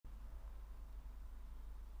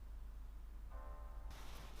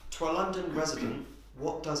To a London resident,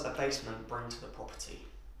 what does a basement bring to the property?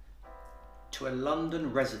 To a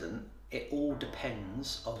London resident, it all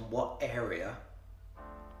depends on what area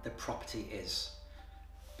the property is.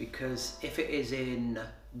 Because if it is in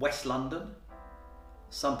West London,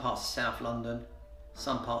 some parts of South London,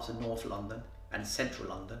 some parts of North London and Central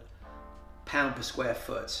London, pound per square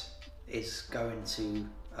foot is going to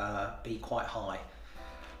be quite high.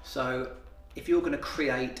 So if you're going to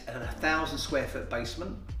create a 1,000 square foot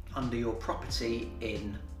basement under your property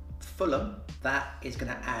in Fulham, that is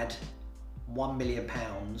going to add £1 million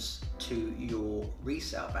to your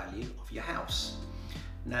resale value of your house.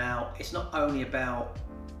 Now, it's not only about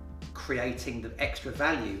creating the extra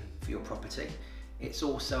value for your property, it's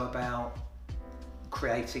also about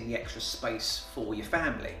creating the extra space for your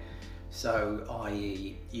family. So,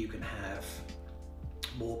 i.e., you can have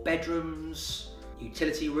more bedrooms,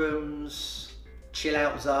 utility rooms, chill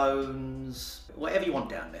out zones, whatever you want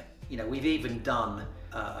down there. You know, we've even done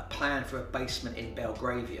a plan for a basement in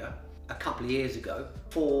Belgravia a couple of years ago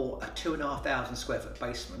for a 2,500 square foot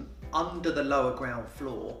basement under the lower ground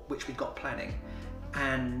floor, which we got planning,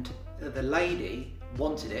 and the lady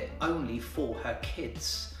wanted it only for her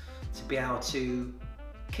kids to be able to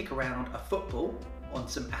kick around a football on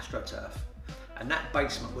some AstroTurf. And that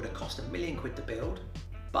basement would have cost £1 million to build,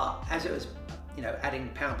 but as it was, you know, adding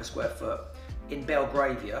pound per square foot, in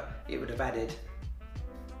Belgravia it would have added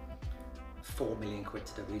 £4 million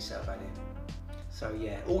to the resale value. So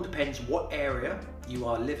yeah, it all depends what area you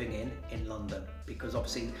are living in London, because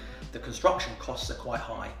obviously the construction costs are quite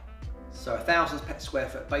high. So a 1,000 square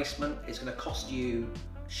foot basement is going to cost you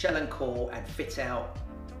shell and core and fit out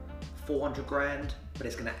 400 grand, but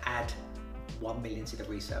it's going to add 1 million to the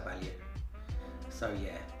resale value. So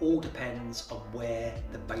yeah, all depends on where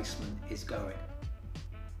the basement is going,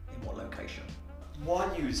 in what location.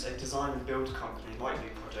 Why use a design and build company like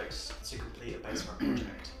New Projects to complete a basement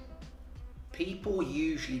project? People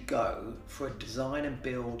usually go for a design and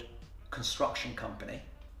build construction company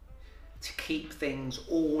to keep things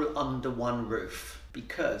all under one roof,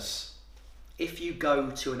 because if you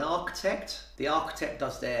go to an architect, the architect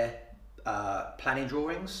does their planning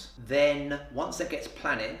drawings, then once that gets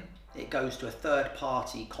planning, it goes to a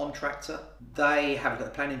third-party contractor. They haven't got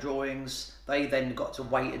the planning drawings. They then got to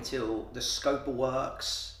wait until the scope of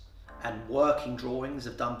works and working drawings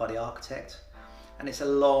are done by the architect. And it's a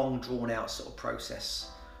long, drawn-out sort of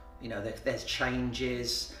process. You know, there's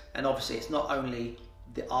changes, and obviously it's not only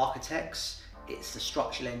the architects, it's the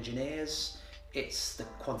structural engineers, it's the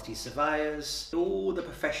quantity surveyors, all the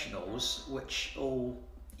professionals, which all,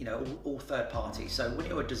 you know, all third parties. So when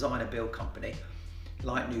you're a design and build company,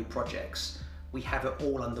 like New Projects, we have it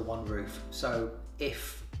all under one roof. So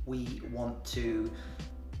if we want to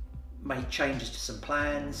make changes to some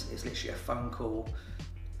plans, it's literally a phone call,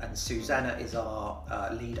 and Susanna is our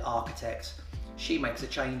lead architect. She makes the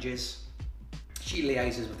changes, she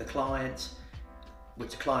liaises with the client, which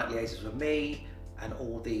the client liaises with me and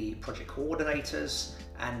all the project coordinators,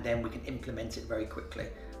 and then we can implement it very quickly.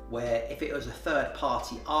 Where if it was a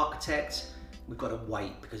third-party architect, we've got to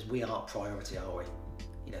wait because we aren't priority, are we?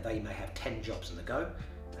 You know, they may have 10 jobs on the go,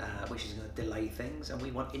 which is going to delay things, and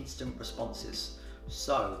we want instant responses.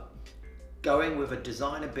 So going with a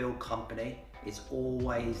design and build company is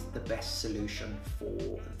always the best solution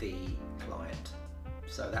for the client.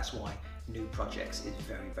 So that's why New Projects is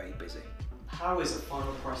very, very busy. How is the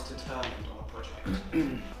final price determined on a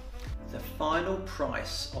project? The final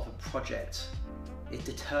price of a project is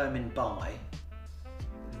determined by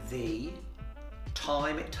the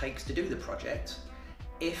time it takes to do the project.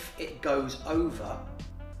 If it goes over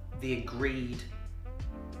the agreed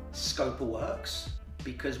scope of works,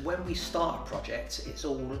 because when we start a project, it's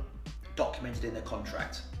all documented in the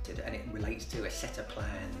contract, and it relates to a set of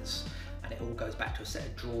plans, and it all goes back to a set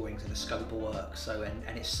of drawings and a scope of work, so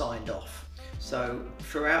and it's signed off. So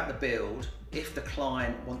throughout the build, if the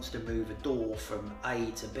client wants to move a door from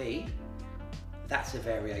A to B, that's a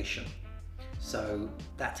variation. So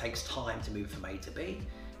that takes time to move from A to B.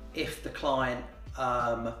 If the client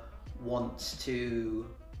wants to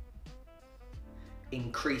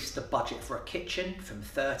increase the budget for a kitchen from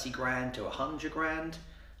 30 grand to 100 grand,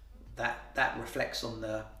 that reflects on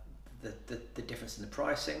the difference in the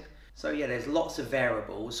pricing. So yeah, there's lots of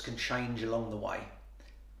variables can change along the way.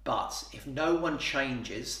 But if no one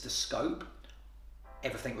changes the scope,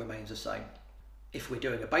 everything remains the same. If we're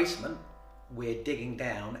doing a basement, we're digging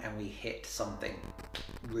down and we hit something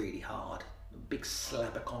really hard, a big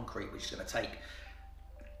slab of concrete which is going to take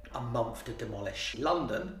a month to demolish.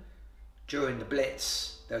 London, during the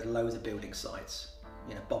Blitz, there's loads of building sites.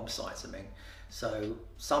 bomb sites, I mean. So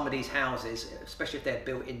some of these houses, especially if they're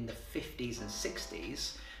built in the 50s and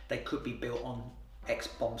 60s, they could be built on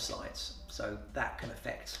ex-bomb sites. So that can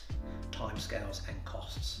affect timescales and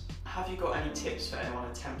costs. Have you got any tips for anyone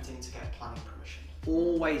attempting to get planning permission?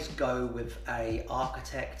 Always go with an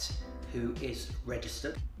architect who is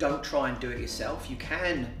registered. Don't try and do it yourself. You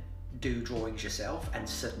can do drawings yourself and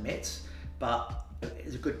submit, but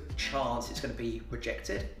there's a good chance it's going to be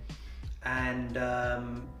rejected. And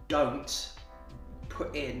don't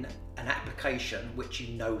put in an application which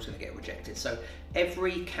you know is going to get rejected. So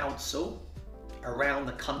every council around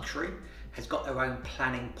the country has got their own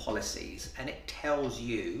planning policies, and it tells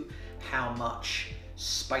you how much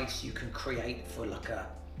space you can create for like a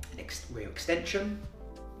rear extension,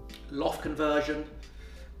 loft conversion,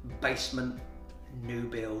 basement, new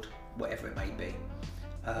build, whatever it may be.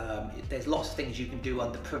 There's lots of things you can do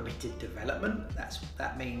under permitted development.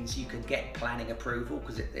 That means you can get planning approval,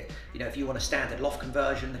 because if you want a standard loft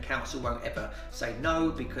conversion, the council won't ever say no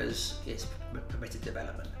because it's permitted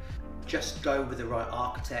development. Just go with the right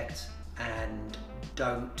architect and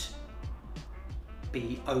don't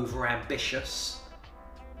be over ambitious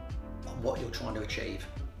on what you're trying to achieve.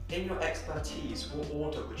 In your expertise, what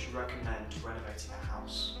order would you recommend renovating a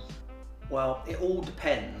house? Well, it all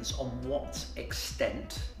depends on what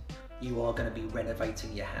extent you are going to be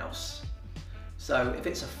renovating your house. So if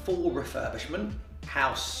it's a full refurbishment,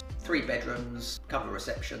 house, 3 bedrooms, couple of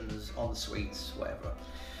receptions, en suites, whatever.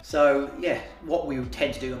 So yeah, what we would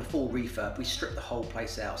tend to do on a full refurb, we strip the whole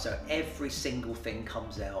place out. So every single thing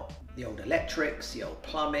comes out. The old electrics, the old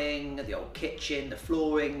plumbing, the old kitchen, the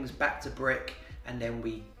floorings, back to brick, and then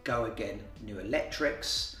we go again. New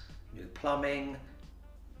electrics, new plumbing,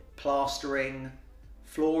 plastering,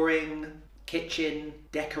 flooring, kitchen,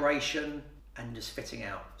 decoration, and just fitting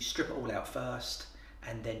out. You strip it all out first,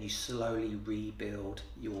 and then you slowly rebuild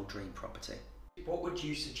your dream property. What would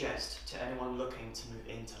you suggest to anyone looking to move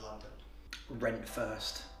into London? Rent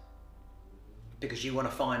first, because you want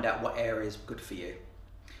to find out what area is good for you.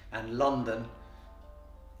 And London,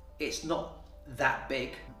 it's not that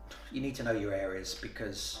big. You need to know your areas,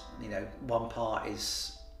 because one part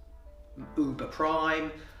is uber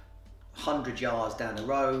prime, 100 yards down the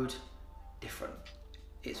road, different.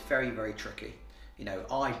 It's very, very tricky.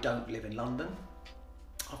 I don't live in London.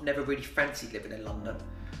 I've never really fancied living in London,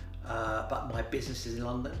 but my business is in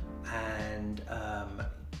London, and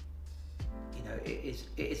it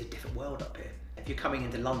is a different world up here. If you're coming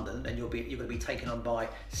into London and you're going to be taken on by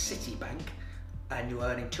Citibank, and you're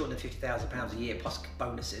earning £250,000 a year plus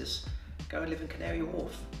bonuses, go and live in Canary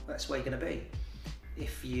Wharf. That's where you're going to be.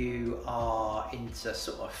 If you are into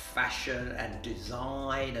sort of fashion and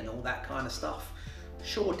design and all that kind of stuff,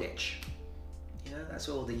 Shoreditch. That's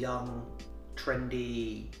all the young,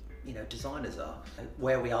 trendy, designers are.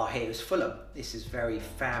 Where we are here is Fulham. This is very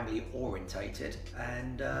family orientated,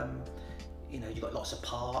 and you've got lots of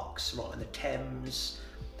parks right on the Thames,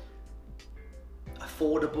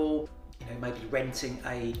 affordable. Maybe renting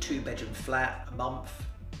a 2-bedroom flat a month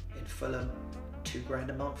in Fulham, £2,000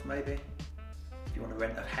 a month maybe. If you want to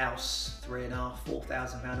rent a house, £3,500,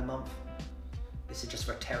 £4,000 a month. This is just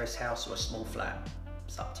for a terrace house or a small flat.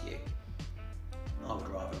 It's up to you. I would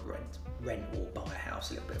rather rent or buy a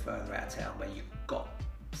house a little bit further out of town where you've got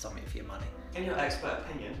something for your money. In your expert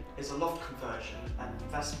opinion, is a loft conversion an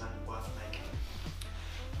investment worth making?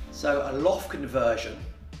 So a loft conversion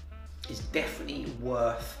is definitely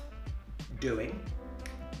worth doing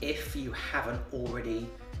if you haven't already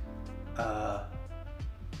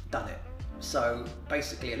done it. So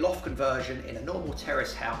basically a loft conversion in a normal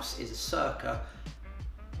terrace house is a circa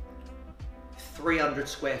 300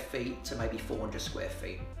 square feet to maybe 400 square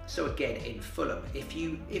feet. So again, in Fulham, if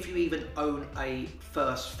you even own a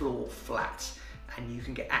first floor flat and you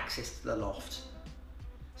can get access to the loft,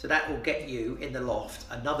 so that will get you in the loft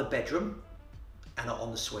another bedroom and an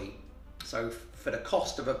ensuite. So for the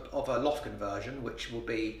cost of a loft conversion, which will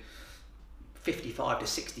be 55 to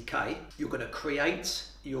 60k, you're going to create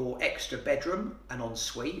your extra bedroom and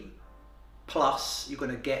ensuite, plus you're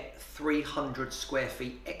going to get 300 square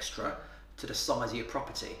feet extra to the size of your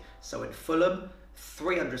property. So in Fulham,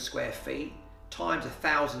 300 square feet times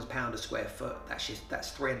 £1,000 a square foot,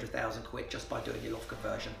 that's 300,000 quid just by doing your loft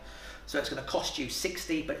conversion. So it's going to cost you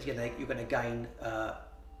 60, but you're going to gain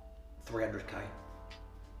 300k.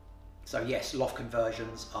 So yes, loft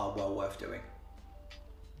conversions are well worth doing.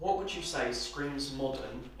 What would you say screams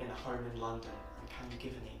modern in a home in London, and can you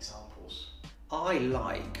give any examples? I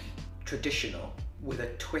like traditional with a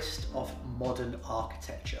twist of modern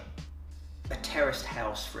architecture. A terraced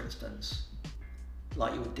house, for instance,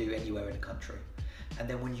 like you would do anywhere in the country. And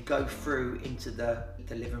then when you go through into the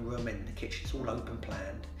living room and the kitchen, it's all open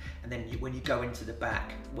planned. And then when you go into the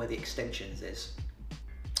back where the extensions is,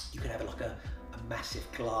 you can have like a massive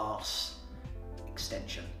glass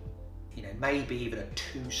extension, you know, maybe even a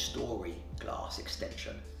 2-story glass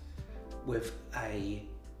extension with a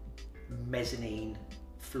mezzanine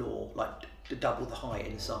floor, like to double the height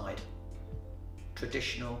inside.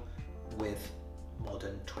 Traditional with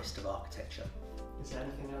modern twist of architecture. Is there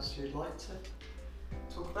anything else you'd like to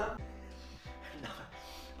talk about? No,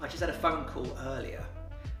 I just had a phone call earlier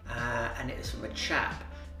and it was from a chap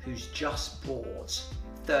who's just bought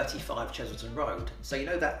 35 Cheselton Road. So you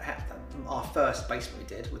know that our first basement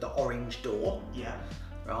we did with the orange door? Yeah.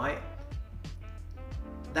 Right?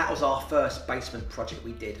 That was our first basement project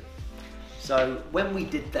we did. So when we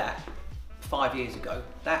did that 5 years ago,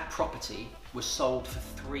 that property was sold for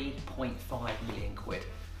 3.5 million quid,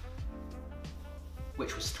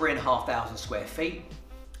 which was 3,500 square feet,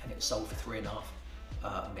 and it was sold for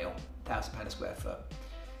 3.5 mil, £1,000 a square foot.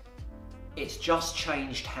 It's just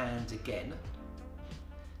changed hands again.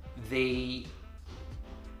 The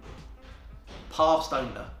past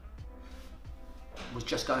owner was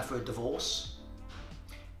just going through a divorce,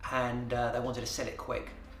 and they wanted to sell it quick.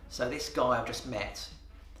 So this guy I've just met,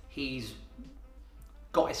 he's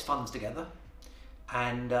got his funds together,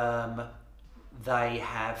 and they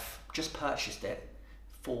have just purchased it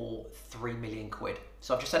for 3 million quid.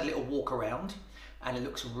 So I've just had a little walk around, and it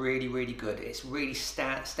looks really, really good. It's really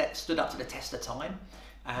stood up to the test of time,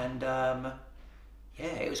 and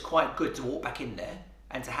yeah, it was quite good to walk back in there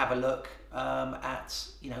and to have a look at,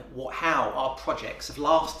 you know, how our projects have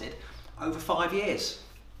lasted over 5 years.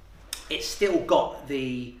 It's still got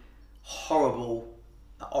the horrible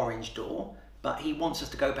orange door, but he wants us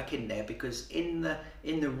to go back in there because in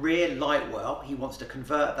the rear light well, he wants to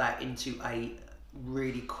convert that into a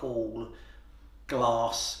really cool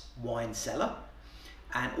glass wine cellar,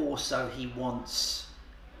 and also he wants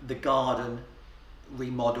the garden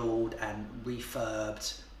remodeled and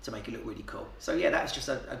refurbed to make it look really cool. So yeah, that's just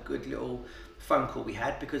a good little phone call we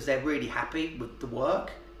had because they're really happy with the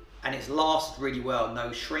work and it's lasted really well.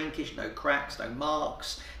 No shrinkage, no cracks, no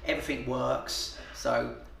marks, everything works.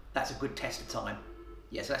 So that's a good test of time.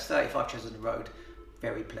 Yeah, so that's 35 Cheselton Road.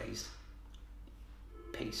 Very pleased.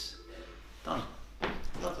 Peace. Done.